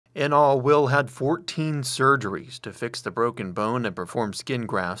In all, Will had 14 surgeries to fix the broken bone and perform skin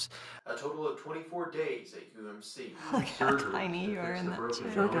grafts. A total of 24 days at UMC. Look how tiny you are in that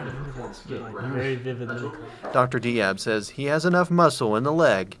chair. Very vividly. Dr. Diab says he has enough muscle in the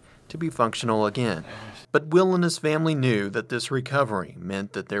leg to be functional again. But Will and his family knew that this recovery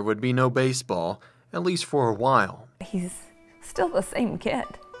meant that there would be no baseball, at least for a while. He's still the same kid.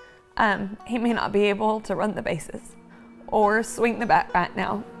 He may not be able to run the bases or swing the bat right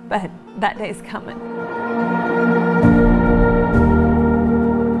now, but that day's coming.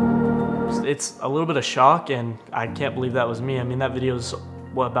 It's a little bit of shock, and I can't believe that was me. I mean, that video's,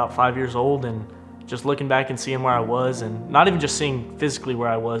 about 5 years old, and just looking back and seeing where I was, and not even just seeing physically where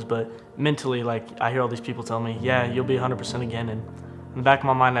I was, but mentally, like, I hear all these people tell me, yeah, you'll be 100% again, and in the back of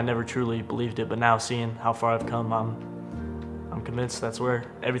my mind, I never truly believed it, but now seeing how far I've come, I'm convinced that's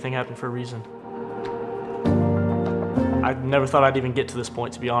where everything happened for a reason. I never thought I'd even get to this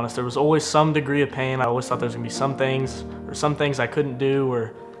point, to be honest. There was always some degree of pain. I always thought there was gonna be some things I couldn't do,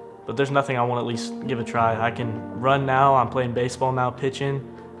 but there's nothing I won't at least give a try. I can run now, I'm playing baseball now, pitching,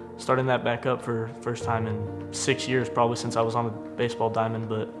 starting that back up for first time in 6 years, probably since I was on the baseball diamond,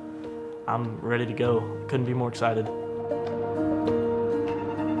 but I'm ready to go. Couldn't be more excited.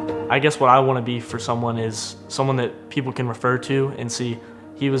 I guess what I want to be for someone is someone that people can refer to and see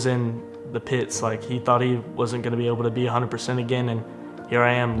he was in the pits, like he thought he wasn't going to be able to be 100% again, and here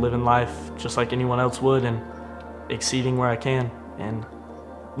I am living life just like anyone else would and exceeding where I can. And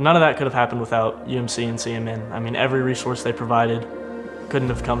none of that could have happened without UMC and CMN. I mean, every resource they provided couldn't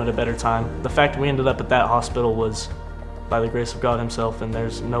have come at a better time. The fact we ended up at that hospital was by the grace of God himself, and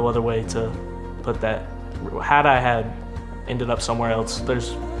there's no other way to put that. Had I had ended up somewhere else,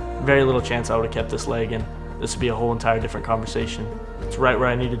 there's very little chance I would have kept this leg, and this would be a whole entire different conversation. It's right where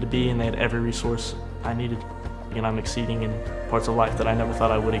I needed to be, and they had every resource I needed. And I'm exceeding in parts of life that I never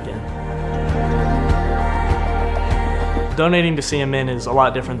thought I would again. Donating to CMN is a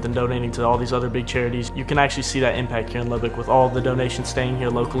lot different than donating to all these other big charities. You can actually see that impact here in Lubbock with all the donations staying here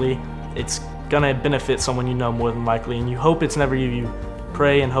locally. It's gonna benefit someone you know more than likely, and you hope it's never you. You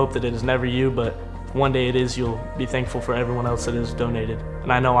pray and hope that it is never you, but if one day it is, you'll be thankful for everyone else that has donated.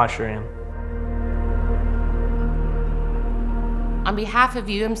 And I know I sure am. On behalf of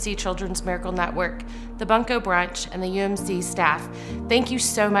UMC Children's Miracle Network, the Bunko Brunch, and the UMC staff, thank you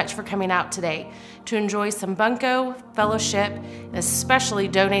so much for coming out today to enjoy some Bunko, fellowship, and especially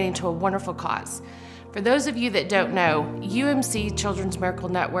donating to a wonderful cause. For those of you that don't know, UMC Children's Miracle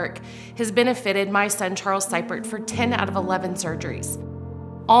Network has benefited my son Charles Seipert for 10 out of 11 surgeries.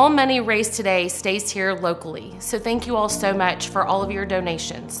 All money raised today stays here locally, so thank you all so much for all of your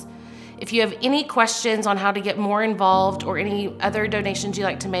donations. If you have any questions on how to get more involved or any other donations you'd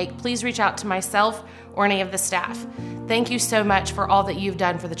like to make, please reach out to myself or any of the staff. Thank you so much for all that you've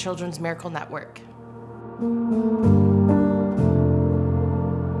done for the Children's Miracle Network.